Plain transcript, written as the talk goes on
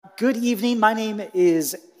Good evening. My name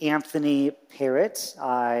is Anthony Parrott.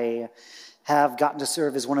 I have gotten to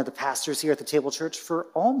serve as one of the pastors here at the Table Church for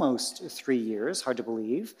almost 3 years. Hard to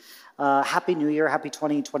believe. Happy New Year. Happy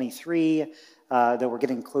 2023. Though we're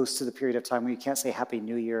getting close to the period of time where you can't say Happy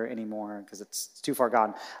New Year anymore because it's too far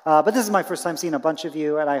gone. But this is my first time seeing a bunch of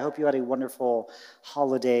you, and I hope you had a wonderful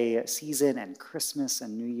holiday season and Christmas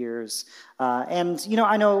and New Year's. And, you know,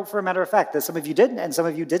 I know for a matter of fact that some of you didn't and some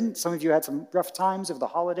of you didn't. Some of you had some rough times over the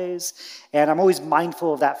holidays. And I'm always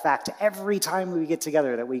mindful of that fact every time we get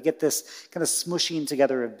together, that we get this kind of smushing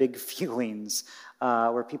together of big feelings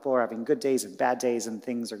where people are having good days and bad days and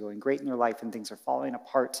things are going great in their life and things are falling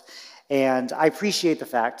apart. And I appreciate the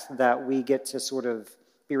fact that we get to sort of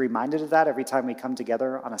be reminded of that every time we come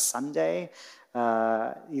together on a Sunday,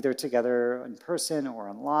 either together in person or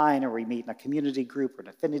online, or we meet in a community group or an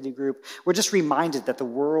affinity group. We're just reminded that the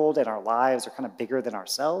world and our lives are kind of bigger than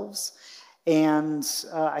ourselves. And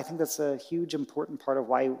I think that's a huge, important part of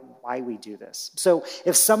why we do this. So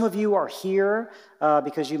if some of you are here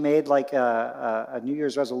because you made like a New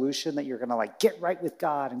Year's resolution that you're going to like get right with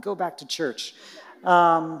God and go back to church,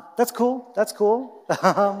 that's cool. That's cool.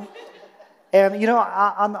 And, you know,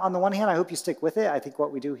 on the one hand, I hope you stick with it. I think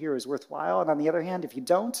what we do here is worthwhile. And on the other hand, if you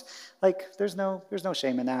don't, like, there's no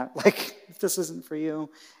shame in that. Like, if this isn't for you,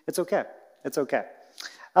 it's okay. It's okay.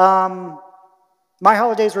 My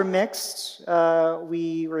holidays were mixed.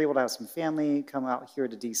 We were able to have some family come out here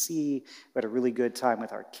to D.C. We had a really good time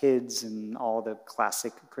with our kids and all the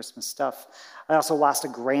classic Christmas stuff. I also lost a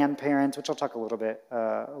grandparent, which I'll talk a little bit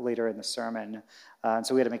later in the sermon. And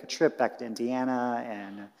so we had to make a trip back to Indiana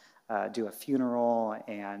and do a funeral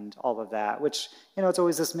and all of that, which, you know, it's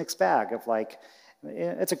always this mixed bag of like,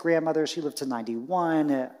 it's a grandmother. She lived to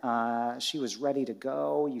 91. She was ready to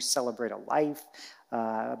go. You celebrate a life.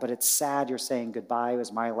 But it's sad you're saying goodbye. It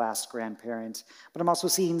was my last grandparent. But I'm also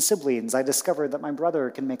seeing siblings. I discovered that my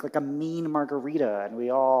brother can make like a mean margarita, and we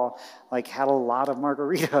all like had a lot of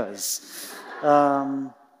margaritas.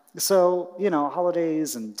 So, you know,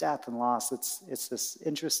 holidays and death and loss, it's this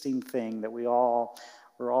interesting thing that we're all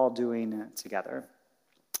doing together.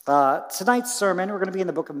 Tonight's sermon, we're going to be in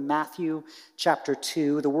the book of Matthew, chapter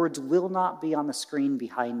 2. The words will not be on the screen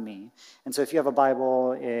behind me. And so if you have a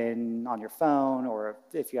Bible on your phone, or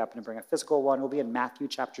if you happen to bring a physical one, we'll be in Matthew,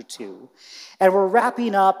 chapter 2. And we're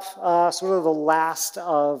wrapping up sort of the last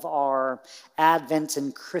of our Advent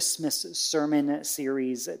and Christmas sermon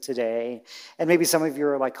series today. And maybe some of you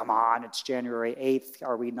are like, come on, it's January 8th.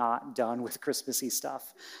 Are we not done with Christmassy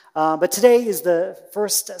stuff? But today is the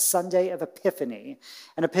first Sunday of Epiphany.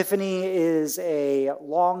 And Epiphany is a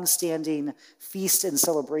long-standing feast and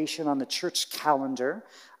celebration on the church calendar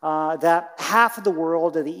that half of the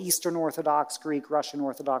world, the Eastern Orthodox, Greek, Russian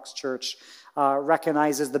Orthodox Church,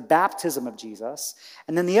 recognizes the baptism of Jesus.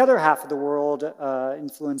 And then the other half of the world,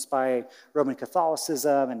 influenced by Roman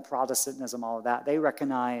Catholicism and Protestantism, all of that, they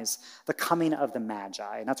recognize the coming of the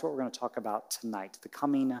Magi. And that's what we're going to talk about tonight, the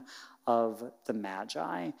coming of the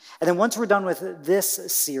Magi. And then once we're done with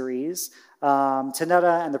this series,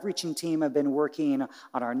 Tanetta and the preaching team have been working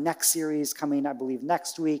on our next series coming, I believe,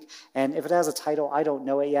 next week. And if it has a title, I don't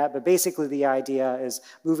know it yet. But basically the idea is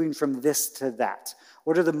moving from this to that.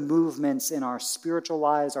 What are the movements in our spiritual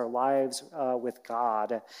lives, our lives with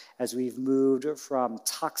God, as we've moved from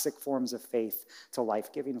toxic forms of faith to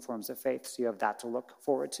life-giving forms of faith? So you have that to look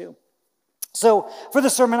forward to. So for the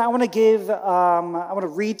sermon, I want to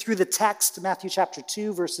read through the text, Matthew chapter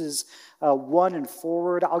 2, verses 1 and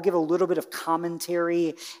forward. I'll give a little bit of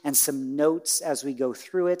commentary and some notes as we go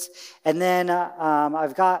through it. And then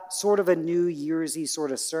I've got sort of a New Year's-y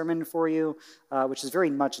sort of sermon for you, which is very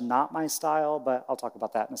much not my style, but I'll talk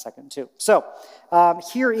about that in a second too. So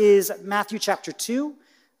here is Matthew chapter 2,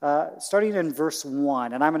 starting in verse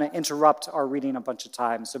 1. And I'm going to interrupt our reading a bunch of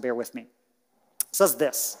times, so bear with me. It says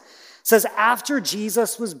this. It says, after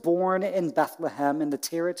Jesus was born in Bethlehem in the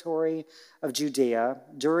territory of Judea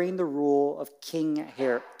during the rule of King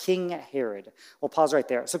Herod. We'll pause right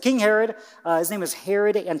there. So King Herod, his name was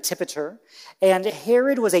Herod Antipater, and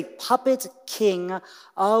Herod was a puppet king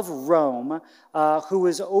of Rome who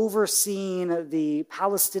was overseeing the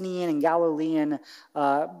Palestinian and Galilean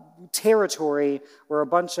territory where a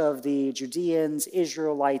bunch of the Judeans,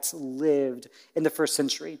 Israelites lived in the first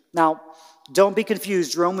century. Now, Don't be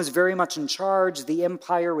confused. Rome was very much in charge. The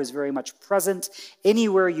empire was very much present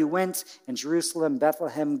anywhere you went, in Jerusalem,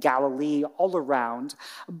 Bethlehem, Galilee, all around.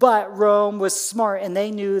 But Rome was smart, and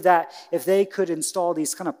they knew that if they could install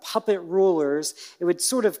these kind of puppet rulers, it would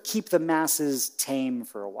sort of keep the masses tame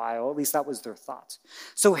for a while. At least that was their thought.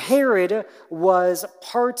 So Herod was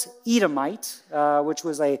part Edomite, which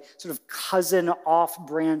was a sort of cousin off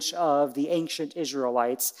branch of the ancient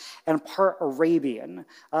Israelites, and part Arabian.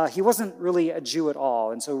 He wasn't really a Jew at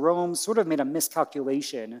all. And so Rome sort of made a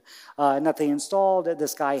miscalculation in that they installed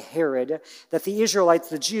this guy Herod that the Israelites,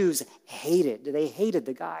 the Jews, hated. They hated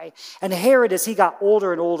the guy. And Herod, as he got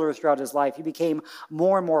older and older throughout his life, he became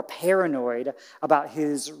more and more paranoid about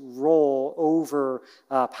his role over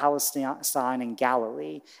Palestine and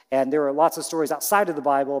Galilee. And there are lots of stories outside of the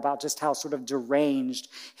Bible about just how sort of deranged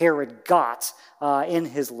Herod got in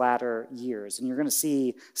his latter years. And you're going to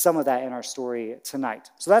see some of that in our story tonight.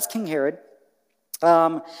 So that's King Herod.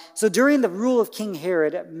 So during the rule of King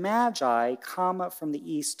Herod, Magi come from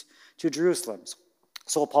the east to Jerusalem.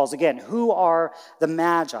 So we'll pause again. Who are the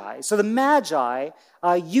Magi? So the Magi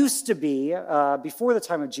used to be, before the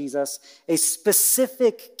time of Jesus, a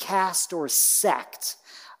specific caste or sect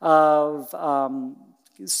of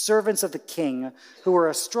servants of the king who were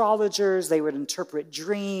astrologers. They would interpret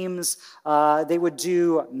dreams. They would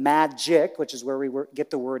do magic, which is where we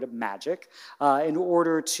get the word magic, in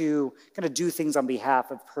order to kind of do things on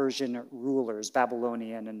behalf of Persian rulers,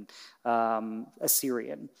 Babylonian and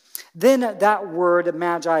Assyrian. Then that word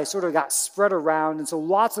magi sort of got spread around, and so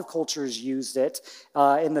lots of cultures used it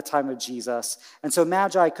in the time of Jesus. And so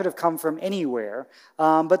magi could have come from anywhere,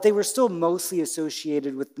 but they were still mostly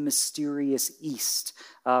associated with the mysterious East,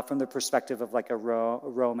 from the perspective of like a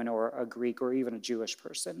Roman or a Greek or even a Jewish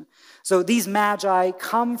person. So these magi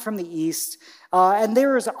come from the East, and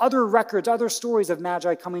there's other records, other stories of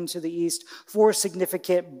magi coming to the East for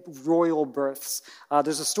significant royal births.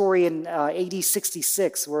 There's a story in AD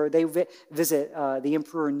 66 where they visit the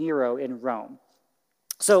Emperor Nero in Rome.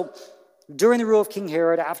 So during the rule of King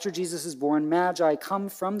Herod, after Jesus is born, magi come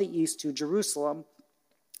from the East to Jerusalem,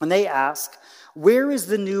 and they ask, where is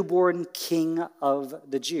the newborn King of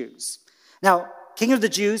the Jews? Now, King of the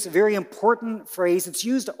Jews, a very important phrase. It's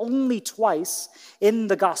used only twice in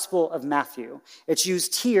the Gospel of Matthew. It's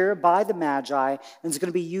used here by the Magi, and it's going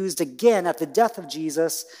to be used again at the death of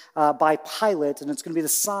Jesus by Pilate, and it's going to be the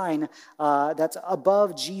sign that's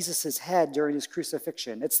above Jesus' head during his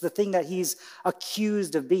crucifixion. It's the thing that he's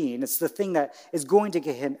accused of being. It's the thing that is going to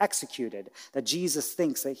get him executed, that Jesus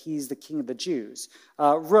thinks that he's the King of the Jews.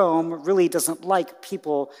 Rome really doesn't like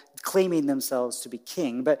people claiming themselves to be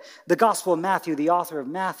king, but the Gospel of Matthew, the author of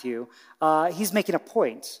Matthew, he's making a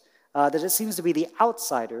point that it seems to be the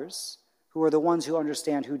outsiders who are the ones who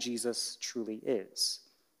understand who Jesus truly is.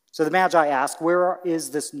 So the Magi ask, where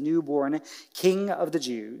is this newborn King of the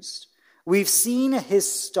Jews? We've seen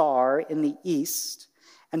his star in the east,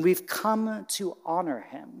 and we've come to honor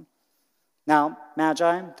him. Now,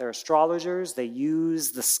 Magi, they're astrologers. They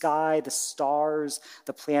use the sky, the stars,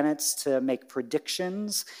 the planets to make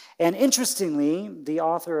predictions. And interestingly, the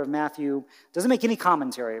author of Matthew doesn't make any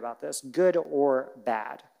commentary about this, good or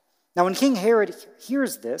bad. Now, when King Herod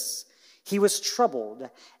hears this, he was troubled,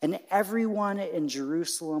 and everyone in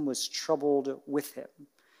Jerusalem was troubled with him.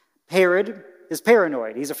 Herod is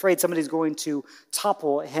paranoid. He's afraid somebody's going to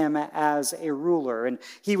topple him as a ruler. And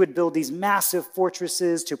he would build these massive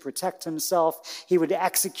fortresses to protect himself. He would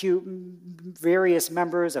execute various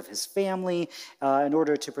members of his family in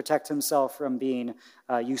order to protect himself from being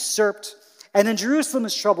usurped. And then Jerusalem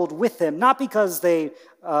is troubled with him, not because they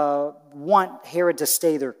want Herod to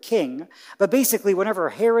stay their king, but basically whenever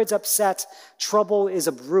Herod's upset, trouble is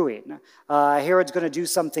a brewing. Herod's going to do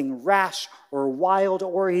something rash or wild,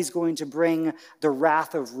 or he's going to bring the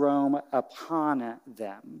wrath of Rome upon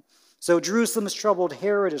them. So Jerusalem is troubled,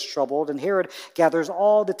 Herod is troubled, and Herod gathers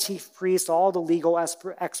all the chief priests, all the legal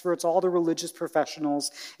experts, all the religious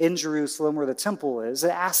professionals in Jerusalem where the temple is,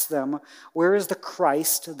 and asks them, where is the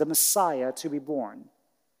Christ, the Messiah, to be born?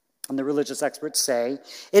 And the religious experts say,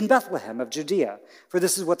 in Bethlehem of Judea, for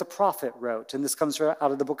this is what the prophet wrote, and this comes out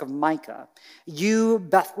of the book of Micah. You,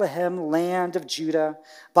 Bethlehem, land of Judah,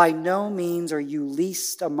 by no means are you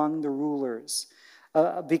least among the rulers,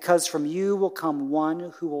 because from you will come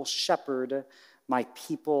one who will shepherd my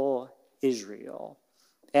people Israel.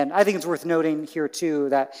 And I think it's worth noting here, too,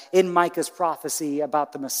 that in Micah's prophecy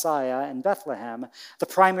about the Messiah in Bethlehem, the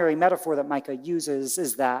primary metaphor that Micah uses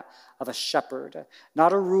is that of a shepherd.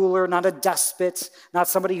 Not a ruler, not a despot, not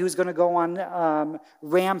somebody who's going to go on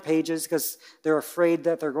rampages because they're afraid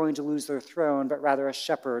that they're going to lose their throne, but rather a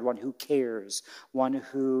shepherd, one who cares, one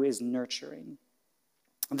who is nurturing.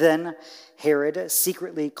 Then Herod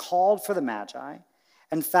secretly called for the Magi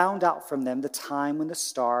and found out from them the time when the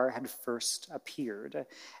star had first appeared.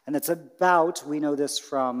 And it's about, we know this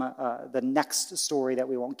from the next story that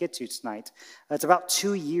we won't get to tonight, it's about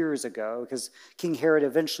 2 years ago, because King Herod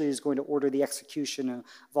eventually is going to order the execution of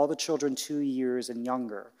all the children 2 years and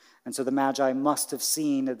younger. And so the Magi must have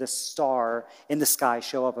seen this star in the sky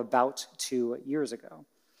show up about 2 years ago.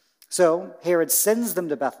 So Herod sends them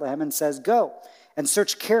to Bethlehem and says, "Go and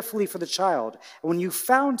search carefully for the child. And when you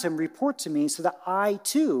found him, report to me so that I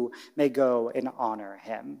too may go and honor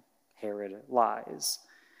him." Herod lies.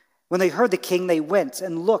 When they heard the king, they went,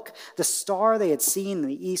 and look, the star they had seen in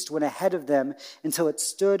the east went ahead of them until it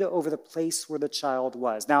stood over the place where the child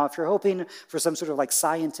was. Now, if you're hoping for some sort of like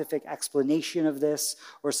scientific explanation of this,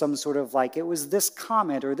 or some sort of like, it was this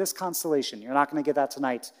comet or this constellation, you're not going to get that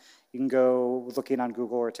tonight. You can go looking on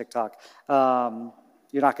Google or TikTok.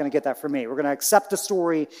 You're not going to get that from me. We're going to accept the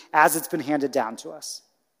story as it's been handed down to us.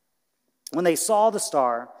 When they saw the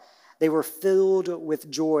star, they were filled with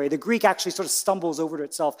joy. The Greek actually sort of stumbles over to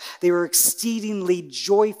itself. They were exceedingly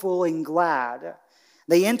joyful and glad.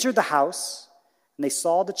 They entered the house, and they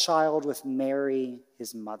saw the child with Mary,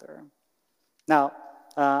 his mother. Now,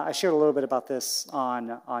 I shared a little bit about this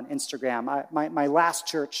on Instagram. My last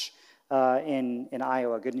church in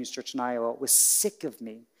Iowa, Good News Church in Iowa, was sick of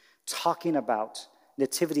me talking about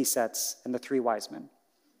nativity sets and the three wise men.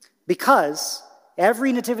 Because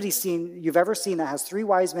every nativity scene you've ever seen that has three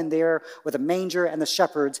wise men there with a manger and the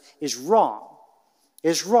shepherds is wrong.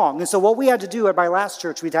 Is wrong. And so what we had to do at my last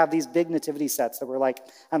church, we'd have these big nativity sets that were like,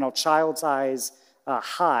 I don't know, child size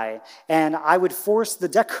high. And I would force the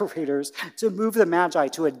decorators to move the Magi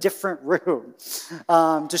to a different room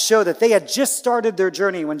to show that they had just started their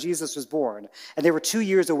journey when Jesus was born. And they were 2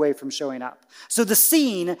 years away from showing up. So the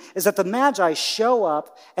scene is that the Magi show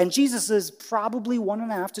up, and Jesus is probably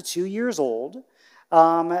 1.5 to 2 years old.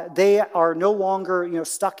 They are no longer,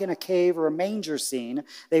 stuck in a cave or a manger scene.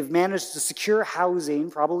 They've managed to secure housing,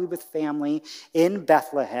 probably with family, in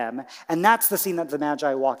Bethlehem. And that's the scene that the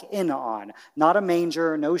Magi walk in on. Not a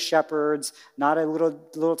manger, no shepherds, not a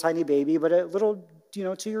little tiny baby, but a little,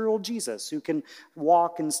 2-year-old Jesus who can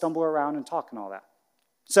walk and stumble around and talk and all that.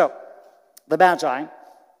 So the Magi,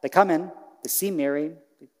 they come in, they see Mary,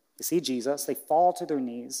 they see Jesus, they fall to their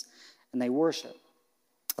knees, and they worship.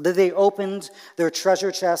 That they opened their treasure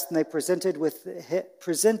chest and they presented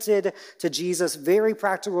to Jesus very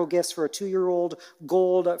practical gifts for a 2-year-old: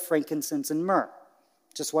 gold, frankincense, and myrrh.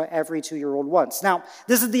 Just what every 2-year-old wants. Now,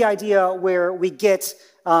 this is the idea where we get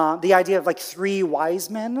the idea of like 3 wise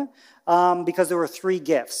men because there were 3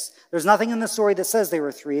 gifts. There's nothing in the story that says they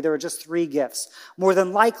were 3. There were just 3 gifts. More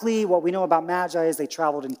than likely, what we know about Magi is they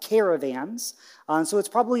traveled in caravans. So it's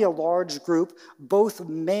probably a large group. Both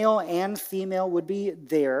male and female would be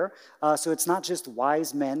there. So it's not just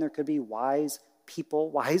wise men. There could be wise people,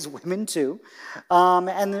 wise women too.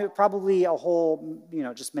 And there probably a whole,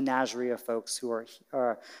 just menagerie of folks who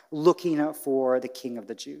are looking for the King of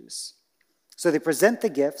the Jews. So they present the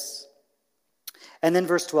gifts. And then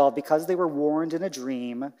verse 12, because they were warned in a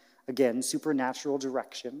dream, again, supernatural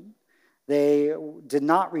direction, they did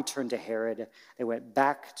not return to Herod. They went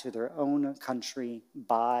back to their own country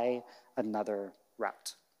by another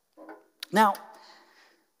route. Now,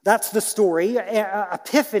 that's the story.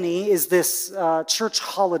 Epiphany is this church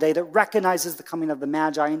holiday that recognizes the coming of the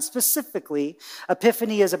Magi, and specifically,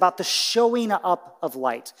 Epiphany is about the showing up of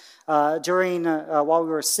light. While we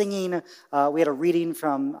were singing, we had a reading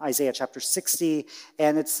from Isaiah chapter 60,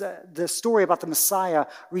 and it's the story about the Messiah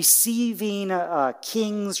receiving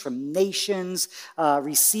kings from nations,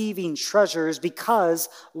 receiving treasures because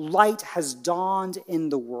light has dawned in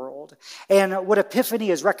the world. And what Epiphany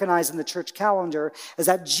is recognized in the church calendar is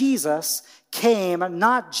that Jesus came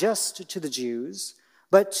not just to the Jews,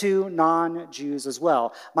 but to non-Jews as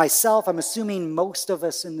well. Myself, I'm assuming most of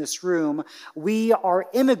us in this room, we are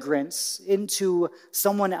immigrants into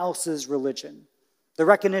someone else's religion. The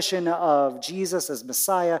recognition of Jesus as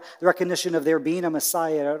Messiah, the recognition of there being a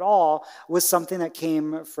Messiah at all, was something that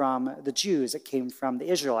came from the Jews. It came from the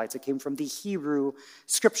Israelites. It came from the Hebrew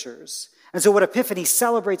scriptures. And so what Epiphany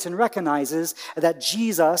celebrates and recognizes that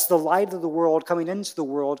Jesus, the light of the world coming into the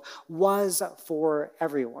world, was for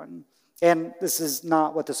everyone. And this is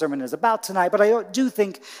not what the sermon is about tonight, but I do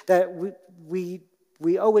think that we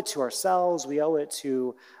We owe it to ourselves. We owe it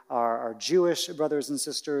to our Jewish brothers and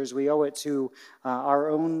sisters. We owe it to our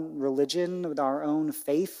own religion, our own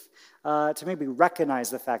faith, to maybe recognize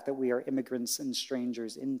the fact that we are immigrants and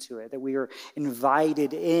strangers into it, that we are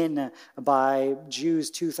invited in by Jews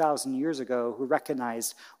 2,000 years ago who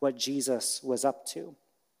recognized what Jesus was up to.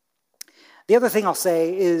 The other thing I'll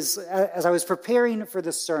say is, as I was preparing for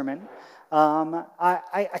this sermon,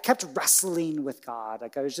 I kept wrestling with God.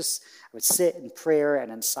 Like I would sit in prayer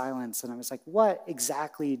and in silence, and I was like, what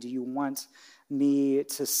exactly do you want me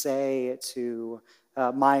to say to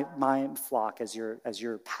my flock as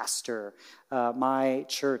your pastor, my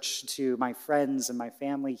church, to my friends and my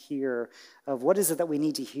family here, of what is it that we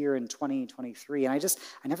need to hear in 2023? And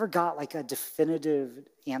I never got like a definitive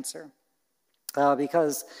answer.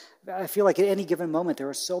 Because I feel like at any given moment, there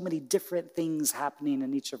are so many different things happening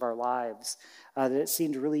in each of our lives that it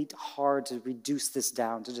seemed really hard to reduce this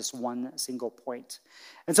down to just one single point.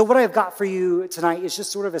 And so what I've got for you tonight is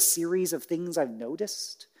just sort of a series of things I've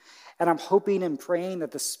noticed. And I'm hoping and praying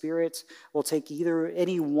that the Spirit will take either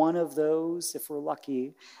any one of those, if we're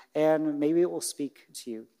lucky, and maybe it will speak to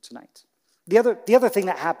you tonight. The other thing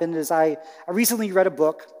that happened is I recently read a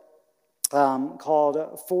book called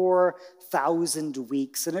 4,000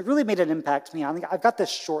 Weeks, and it really made an impact on me. I think I've got this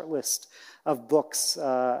short list of books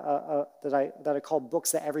that I call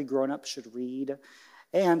books that every grown-up should read,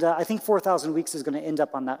 and I think 4,000 Weeks is going to end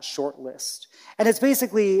up on that short list. And it's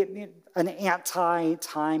basically an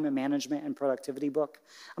anti-time management and productivity book.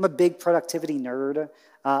 I'm a big productivity nerd.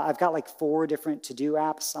 I've got like 4 different to-do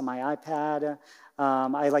apps on my iPad.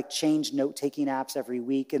 I like change note-taking apps every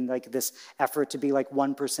week in like this effort to be like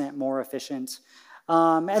 1% more efficient.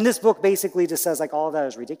 And this book basically just says like all of that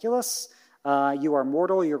is ridiculous. You are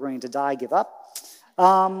mortal, you're going to die, give up.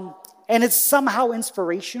 And it's somehow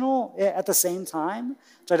inspirational at the same time,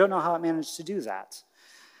 which I don't know how it managed to do that.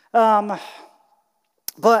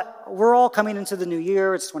 But we're all coming into the new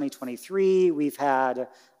year. It's 2023. We've had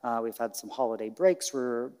some holiday breaks.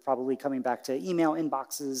 We're probably coming back to email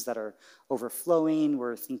inboxes that are overflowing.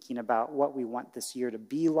 We're thinking about what we want this year to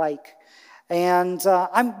be like. And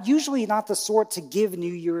I'm usually not the sort to give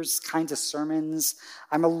New Year's kinds of sermons.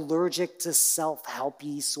 I'm allergic to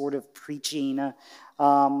self-helpy sort of preaching.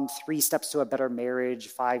 3 steps to a better marriage,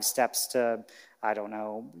 5 steps to,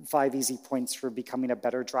 5 easy points for becoming a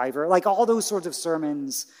better driver. Like all those sorts of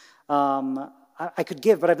sermons I could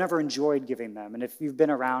give, but I've never enjoyed giving them. And if you've been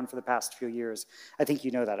around for the past few years, I think you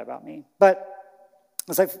know that about me. But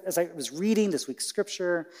as I was reading this week's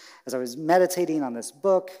scripture, as I was meditating on this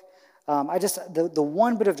book, the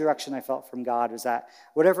one bit of direction I felt from God was that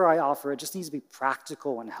whatever I offer, it just needs to be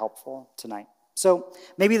practical and helpful tonight. So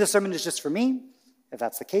maybe the sermon is just for me. If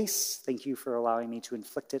that's the case, thank you for allowing me to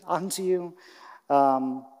inflict it onto you.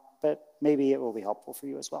 But maybe it will be helpful for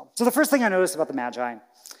you as well. So the first thing I noticed about the Magi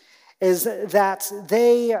is that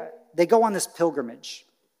they go on this pilgrimage.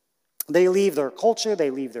 They leave their culture, they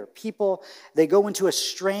leave their people, they go into a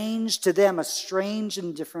strange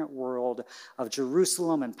and different world of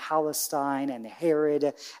Jerusalem and Palestine and Herod,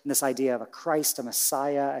 and this idea of a Christ, a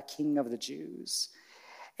Messiah, a king of the Jews.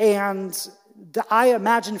 And I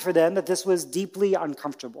imagine for them that this was deeply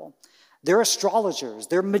uncomfortable. They're astrologers,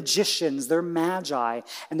 they're magicians, they're magi,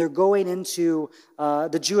 and they're going into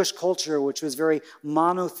the Jewish culture, which was very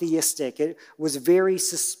monotheistic. It was very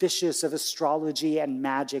suspicious of astrology and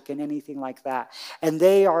magic and anything like that. And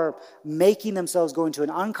they are making themselves go into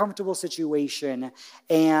an uncomfortable situation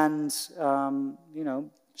and,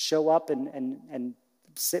 show up and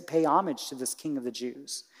pay homage to this king of the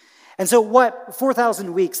Jews. And so what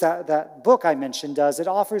 4,000 Weeks, that book I mentioned, does, it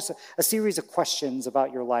offers a series of questions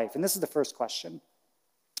about your life. And this is the first question.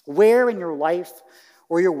 Where in your life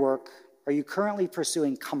or your work are you currently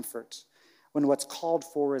pursuing comfort when what's called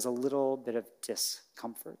for is a little bit of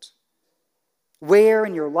discomfort? Where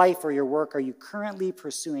in your life or your work are you currently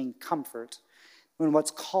pursuing comfort when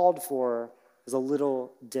what's called for is a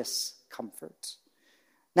little discomfort?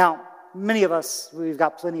 Now, many of us, we've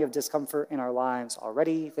got plenty of discomfort in our lives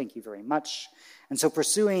already. Thank you very much. And so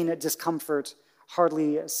pursuing discomfort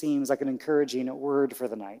hardly seems like an encouraging word for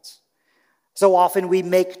the night. So often we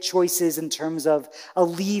make choices in terms of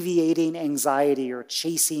alleviating anxiety or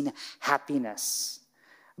chasing happiness.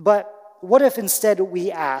 But what if instead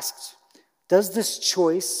we asked, does this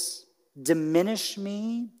choice diminish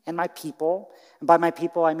me and my people? And by my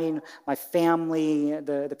people, I mean my family,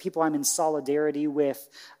 the people I'm in solidarity with,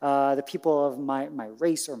 the people of my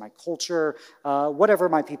race or my culture, whatever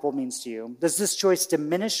my people means to you. Does this choice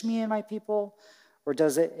diminish me and my people, or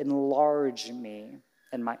does it enlarge me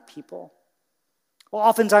and my people? Well,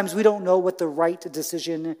 oftentimes we don't know what the right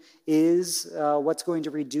decision is, what's going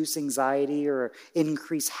to reduce anxiety or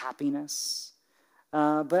increase happiness.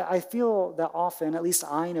 But I feel that often, at least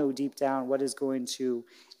I know deep down, what is going to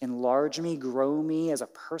enlarge me, grow me as a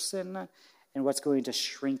person, and what's going to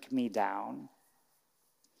shrink me down.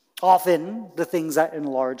 Often, the things that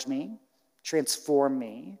enlarge me, transform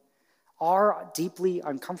me, are deeply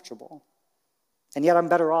uncomfortable. And yet I'm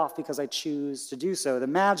better off because I choose to do so. The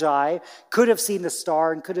Magi could have seen the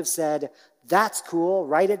star and could have said, that's cool,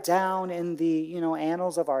 write it down in the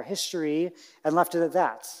annals of our history, and left it at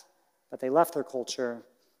that. But they left their culture,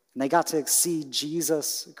 and they got to see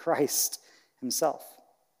Jesus Christ himself.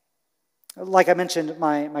 Like I mentioned,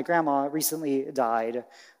 my grandma recently died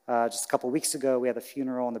just a couple weeks ago. We had the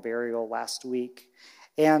funeral and the burial last week.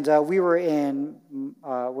 And we were in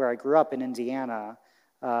where I grew up in Indiana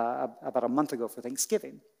about a month ago for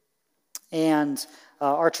Thanksgiving. And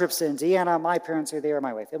our trips to Indiana, my parents are there,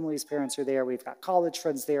 my wife Emily's parents are there, we've got college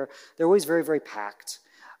friends there. They're always very, very packed.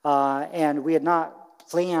 And we had not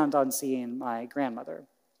planned on seeing my grandmother.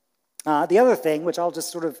 The other thing, which I'll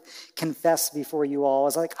just sort of confess before you all,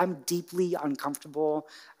 is I'm deeply uncomfortable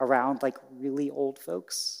around really old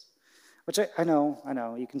folks. Which I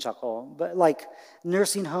know, you can chuckle, but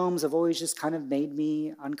nursing homes have always just kind of made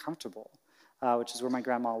me uncomfortable, which is where my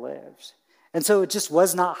grandma lived. And so it just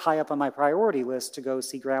was not high up on my priority list to go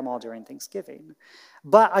see grandma during Thanksgiving.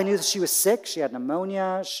 But I knew that she was sick, she had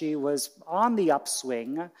pneumonia, she was on the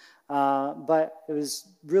upswing, but it was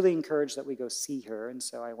really encouraged that we go see her, and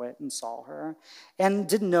so I went and saw her, and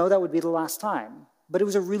didn't know that would be the last time. But it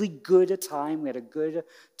was a really good time. We had a good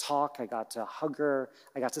talk. I got to hug her.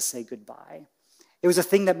 I got to say goodbye. It was a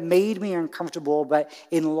thing that made me uncomfortable, but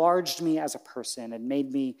enlarged me as a person and made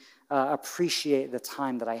me appreciate the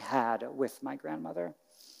time that I had with my grandmother.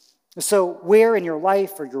 So where in your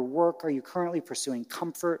life or your work are you currently pursuing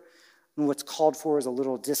comfort, and what's called for is a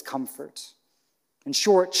little discomfort? In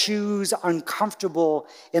short, choose uncomfortable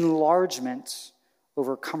enlargement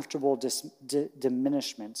over comfortable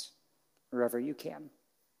diminishment wherever you can.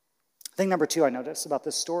 Thing number 2 I notice about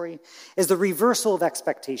this story is the reversal of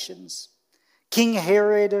expectations. King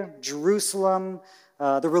Herod, Jerusalem,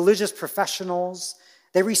 the religious professionals,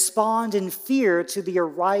 they respond in fear to the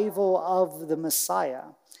arrival of the Messiah.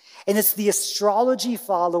 And it's the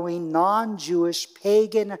astrology-following, non-Jewish,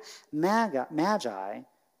 pagan Magi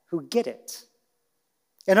who get it.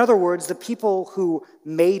 In other words, the people who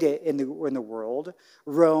made it in the world,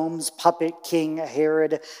 Rome's puppet king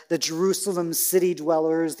Herod, the Jerusalem city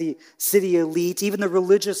dwellers, the city elite, even the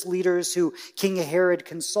religious leaders who King Herod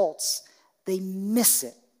consults, they miss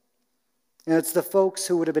it. And it's the folks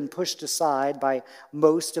who would have been pushed aside by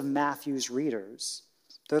most of Matthew's readers.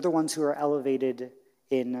 They're the ones who are elevated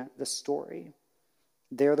in the story.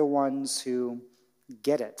 They're the ones who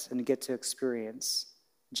get it and get to experience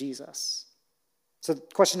Jesus. So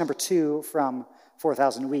question number 2 from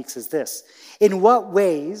 4,000 Weeks is this. In what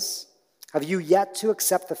ways have you yet to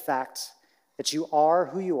accept the fact that you are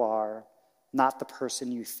who you are, not the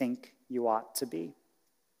person you think you ought to be?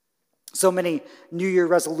 So many New Year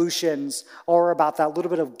resolutions are about that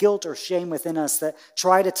little bit of guilt or shame within us that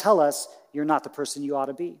try to tell us you're not the person you ought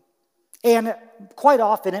to be. And quite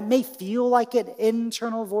often, it may feel like an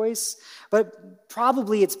internal voice, but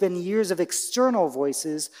probably it's been years of external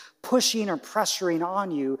voices pushing or pressuring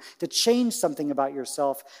on you to change something about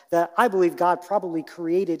yourself that I believe God probably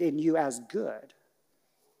created in you as good.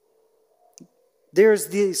 There's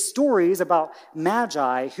these stories about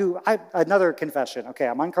Magi who, another confession, okay,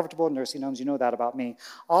 I'm uncomfortable in nursing homes, you know that about me.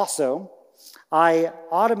 Also, I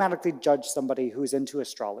automatically judge somebody who's into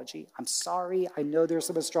astrology. I'm sorry. I know there's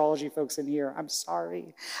some astrology folks in here. I'm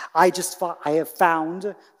sorry. I have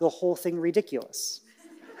found the whole thing ridiculous.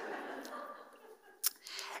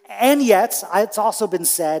 And yet, it's also been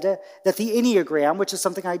said that the Enneagram, which is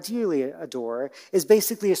something I dearly adore, is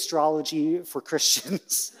basically astrology for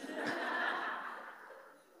Christians.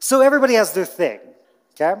 So everybody has their thing,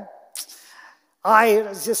 okay?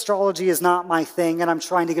 Astrology is not my thing, and I'm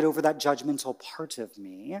trying to get over that judgmental part of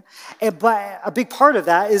me. But a big part of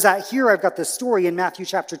that is that here I've got this story in Matthew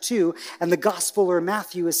chapter 2, and the Gospeler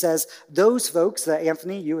Matthew says, those folks that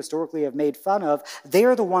Anthony, you historically have made fun of,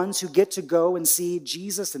 they're the ones who get to go and see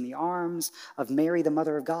Jesus in the arms of Mary, the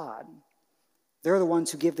mother of God. They're the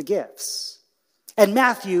ones who give the gifts. And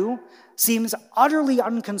Matthew seems utterly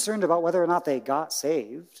unconcerned about whether or not they got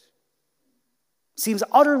saved. Seems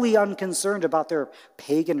utterly unconcerned about their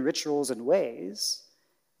pagan rituals and ways,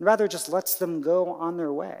 and rather just lets them go on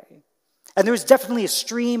their way. And there's definitely a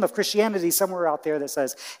stream of Christianity somewhere out there that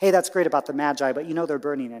says, hey, that's great about the Magi, but you know they're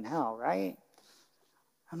burning in hell, right?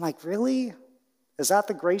 I'm like, really? Is that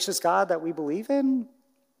the gracious God that we believe in?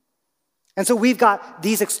 And so we've got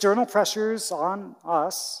these external pressures on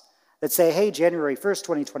us that say, hey, January 1st,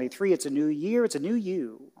 2023, it's a new year, it's a new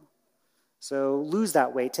you. So lose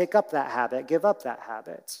that weight, take up that habit, give up that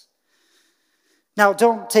habit. Now,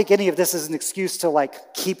 don't take any of this as an excuse to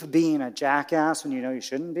keep being a jackass when you know you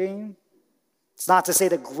shouldn't be. It's not to say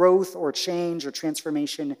that growth or change or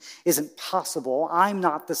transformation isn't possible. I'm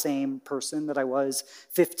not the same person that I was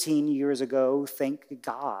 15 years ago, thank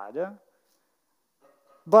God.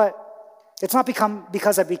 But it's not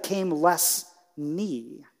because I became less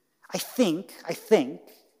me. I think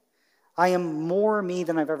I am more me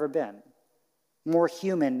than I've ever been. More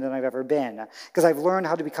human than I've ever been, because I've learned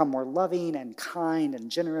how to become more loving and kind and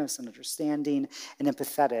generous and understanding and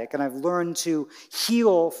empathetic, and I've learned to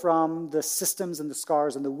heal from the systems and the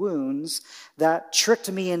scars and the wounds that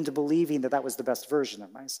tricked me into believing that was the best version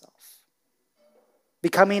of myself.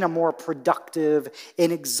 Becoming a more productive,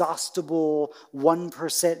 inexhaustible,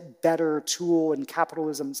 1% better tool in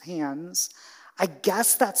capitalism's hands, I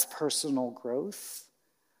guess that's personal growth.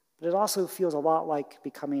 But it also feels a lot like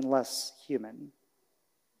becoming less human.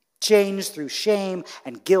 Change through shame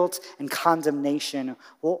and guilt and condemnation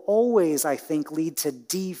will always, I think, lead to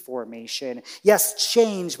deformation. Yes,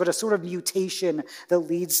 change, but a sort of mutation that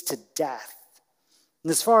leads to death.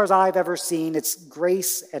 And as far as I've ever seen, it's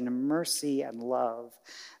grace and mercy and love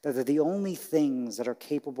that are the only things that are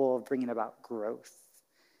capable of bringing about growth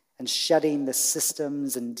and shedding the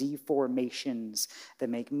systems and deformations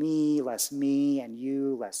that make me and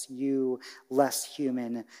you, less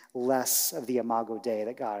human, less of the imago Dei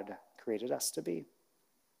that God created us to be.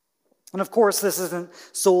 And of course, this isn't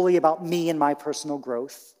solely about me and my personal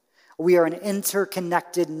growth. We are an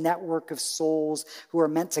interconnected network of souls who are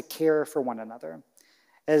meant to care for one another.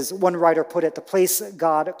 As one writer put it, the place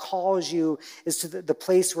God calls you is to the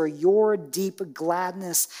place where your deep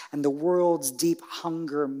gladness and the world's deep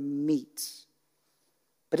hunger meet.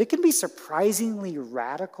 But it can be surprisingly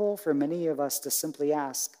radical for many of us to simply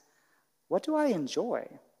ask, what do I enjoy?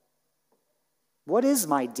 What is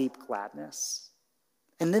my deep gladness?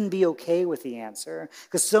 And then be okay with the answer.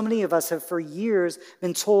 Because so many of us have for years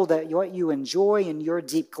been told that what you enjoy in your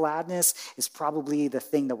deep gladness is probably the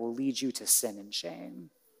thing that will lead you to sin and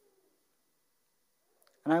shame.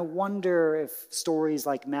 And I wonder if stories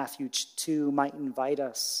like Matthew 2 might invite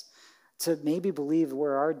us to maybe believe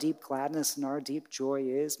where our deep gladness and our deep joy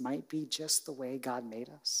is might be just the way God made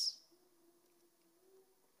us.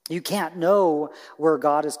 You can't know where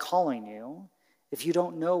God is calling you if you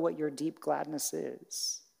don't know what your deep gladness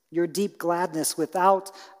is. Your deep gladness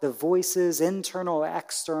without the voices, internal,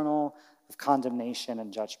 external, of condemnation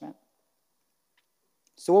and judgment.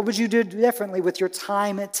 So what would you do differently with your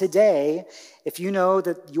time today if you know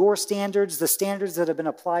that your standards, the standards that have been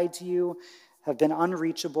applied to you, have been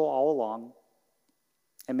unreachable all along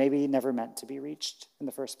and maybe never meant to be reached in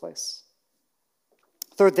the first place?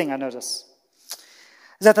 Third thing I notice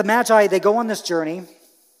is that the Magi, they go on this journey and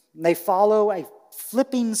they follow a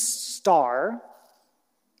flipping star,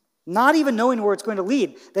 not even knowing where it's going to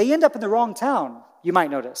lead. They end up in the wrong town, you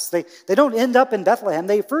might notice. They don't end up in Bethlehem.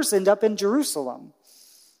 They first end up in Jerusalem.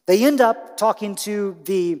 They end up talking to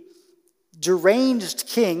the deranged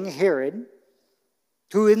king, Herod,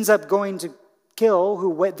 who ends up going to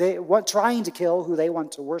trying to kill who they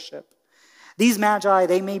want to worship. These Magi,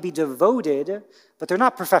 they may be devoted, but they're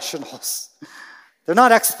not professionals. They're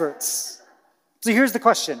not experts. So here's the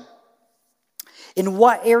question. In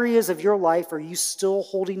what areas of your life are you still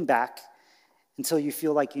holding back until you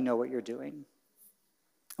feel like you know what you're doing?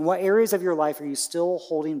 In what areas of your life are you still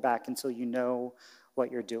holding back until you know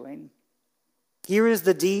what you're doing? Here is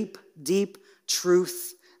the deep, deep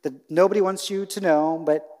truth that nobody wants you to know,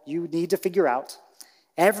 but you need to figure out.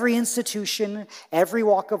 Every institution, every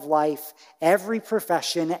walk of life, every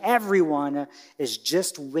profession, everyone is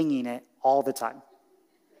just winging it all the time.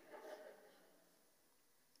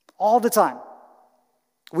 All the time.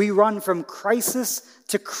 We run from crisis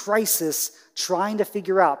to crisis trying to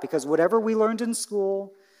figure out, because whatever we learned in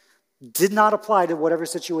school did not apply to whatever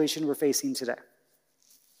situation we're facing today.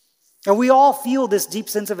 And we all feel this deep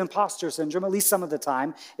sense of imposter syndrome, at least some of the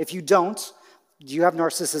time. If you don't, you have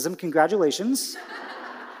narcissism. Congratulations.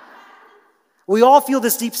 We all feel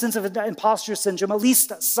this deep sense of imposter syndrome, at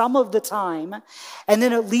least some of the time. And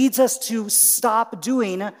then it leads us to stop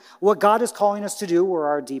doing what God is calling us to do, where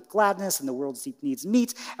our deep gladness and the world's deep needs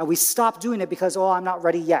meet. And we stop doing it because, I'm not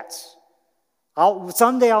ready yet.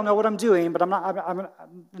 Someday I'll know what I'm doing, but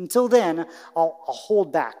until then, I'll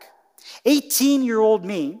hold back. 18-year-old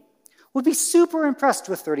me would be super impressed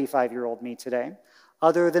with 35-year-old me today.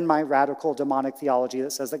 other than my radical demonic theology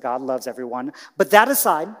that says that God loves everyone. But that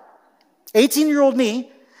aside, 18-year-old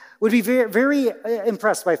me would be very, very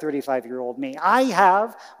impressed by 35-year-old me. I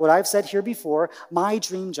have, what I've said here before, my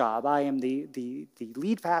dream job. I am the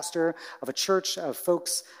lead pastor of a church of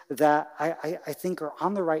folks that I think are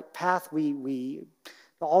on the right path. We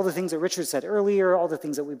all the things that Richard said earlier, all the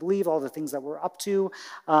things that we believe, all the things that we're up to.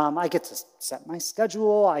 I get to set my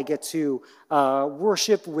schedule. I get to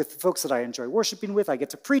worship with folks that I enjoy worshiping with. I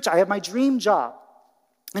get to preach. I have my dream job.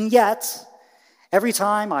 And yet, every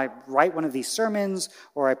time I write one of these sermons,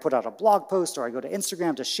 or I put out a blog post, or I go to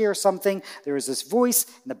Instagram to share something, there is this voice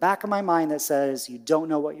in the back of my mind that says, you don't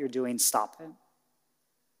know what you're doing, stop it. And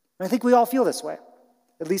I think we all feel this way,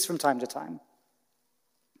 at least from time to time.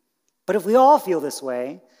 But if we all feel this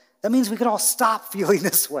way, that means we can all stop feeling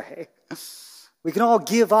this way. We can all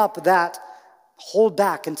give up that hold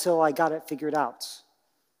back until I got it figured out.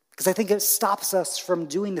 Because I think it stops us from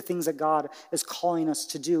doing the things that God is calling us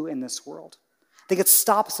to do in this world. I think it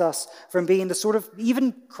stops us from being the sort of,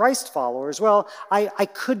 even Christ followers. Well, I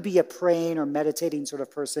could be a praying or meditating sort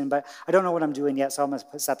of person, but I don't know what I'm doing yet, so I'm going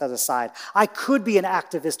to set that aside. I could be an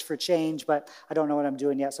activist for change, but I don't know what I'm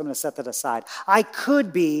doing yet, so I'm going to set that aside. I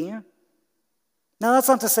could be... Now, that's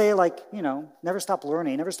not to say, never stop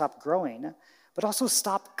learning, never stop growing, but also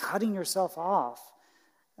stop cutting yourself off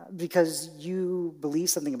because you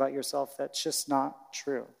believe something about yourself that's just not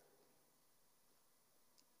true.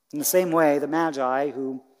 In the same way, the Magi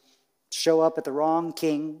who show up at the wrong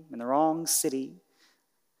king in the wrong city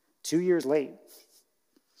 2 years late,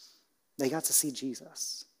 they got to see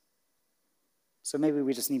Jesus. So maybe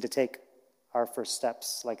we just need to take our first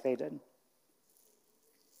steps like they did.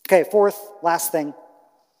 Okay, fourth, last thing.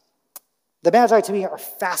 The Magi to me are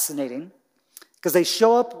fascinating because they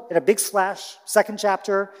show up in a big splash, second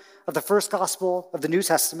chapter of the first gospel of the New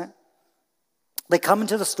Testament. They come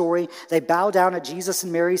into the story, they bow down at Jesus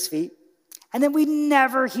and Mary's feet, and then we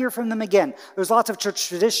never hear from them again. There's lots of church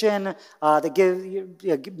tradition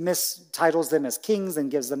that mistitles them as kings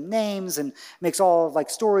and gives them names and makes all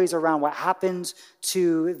stories around what happened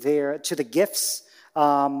to the gifts.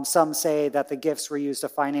 Some say that the gifts were used to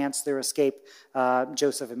finance their escape,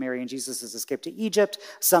 Joseph and Mary and Jesus' escape to Egypt.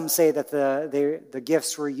 Some say that the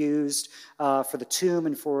gifts were used for the tomb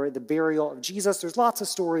and for the burial of Jesus. There's lots of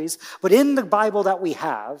stories, but in the Bible that we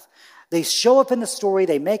have, they show up in the story,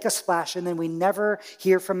 they make a splash, and then we never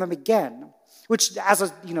hear from them again. Which,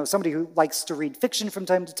 as somebody who likes to read fiction from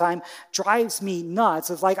time to time, drives me nuts.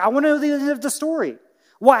 It's I want to know the end of the story.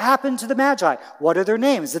 What happened to the Magi? What are their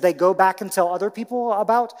names? Did they go back and tell other people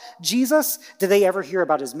about Jesus? Did they ever hear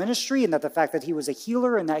about his ministry and that the fact that he was a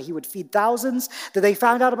healer and that he would feed thousands? Did they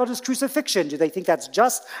find out about his crucifixion? Do they think that's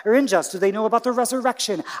just or unjust? Do they know about the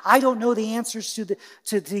resurrection? I don't know the answers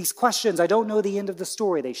to these questions. I don't know the end of the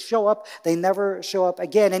story. They show up, they never show up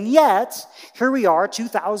again. And yet, here we are,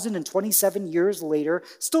 2,027 years later,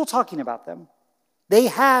 still talking about them. They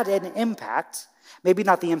had an impact, maybe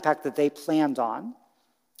not the impact that they planned on.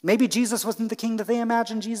 Maybe Jesus wasn't the king that they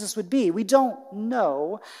imagined Jesus would be. We don't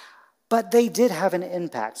know, but they did have an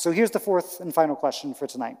impact. So here's the fourth and final question for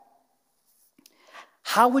tonight.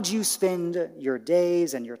 How would you spend your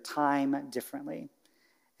days and your time differently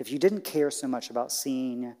if you didn't care so much about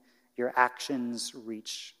seeing your actions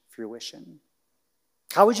reach fruition?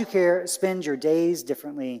 How would you spend your days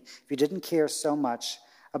differently if you didn't care so much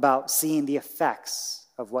about seeing the effects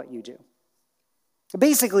of what you do?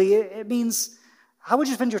 Basically, it means... how would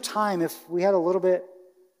you spend your time if we had a little bit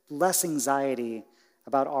less anxiety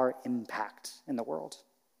about our impact in the world?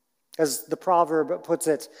 As the proverb puts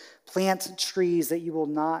it, plant trees that you will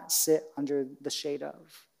not sit under the shade of.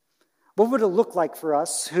 What would it look like for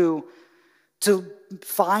us to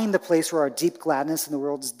find the place where our deep gladness and the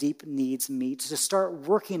world's deep needs meet, to start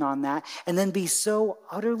working on that, and then be so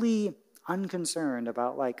utterly unconcerned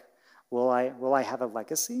about will I have a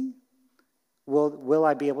legacy? Will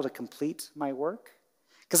I be able to complete my work?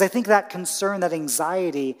 Because I think that concern, that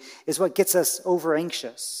anxiety is what gets us over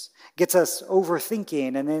anxious, gets us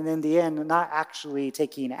overthinking, and then in the end, not actually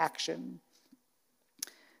taking action.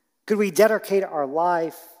 Could we dedicate our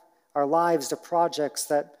lives to projects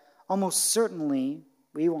that almost certainly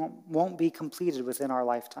we won't be completed within our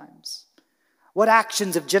lifetimes? What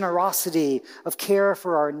actions of generosity, of care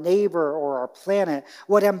for our neighbor or our planet,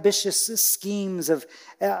 what ambitious schemes of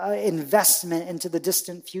investment into the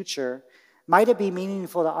distant future might it be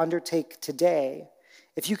meaningful to undertake today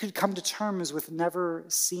if you could come to terms with never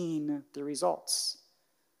seeing the results?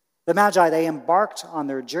 The Magi, they embarked on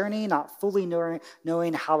their journey not fully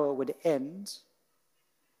knowing how it would end.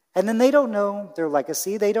 And then they don't know their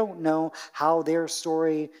legacy. They don't know how their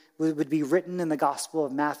story would be written in the Gospel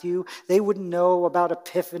of Matthew. They wouldn't know about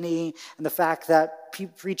Epiphany and the fact that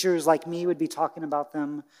preachers like me would be talking about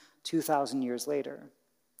them 2,000 years later.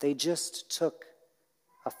 They just took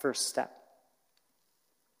a first step.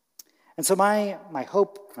 And so my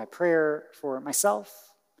hope, my prayer for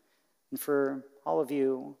myself and for all of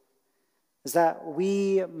you is that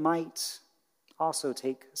we might also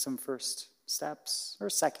take some first steps or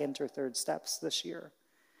second or third steps this year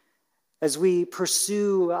as we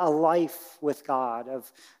pursue a life with God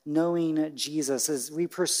of knowing Jesus, as we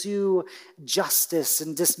pursue justice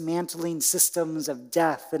and dismantling systems of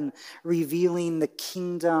death and revealing the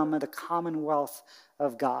kingdom and the commonwealth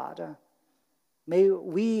of God. May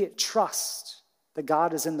we trust that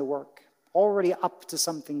God is in the work, already up to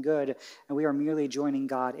something good, and we are merely joining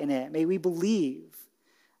God in it. May we believe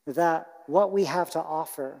that what we have to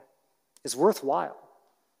offer is worthwhile,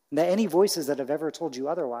 and that any voices that have ever told you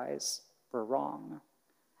otherwise were wrong.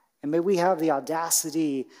 And may we have the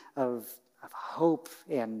audacity of hope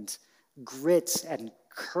and grit and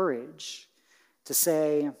courage to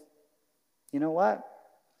say, you know what?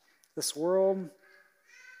 This world,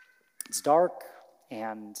 it's dark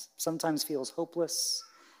and sometimes feels hopeless,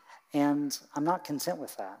 and I'm not content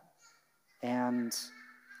with that. And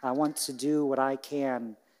I want to do what I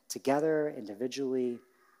can together, individually,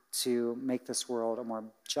 to make this world a more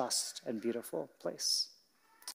just and beautiful place.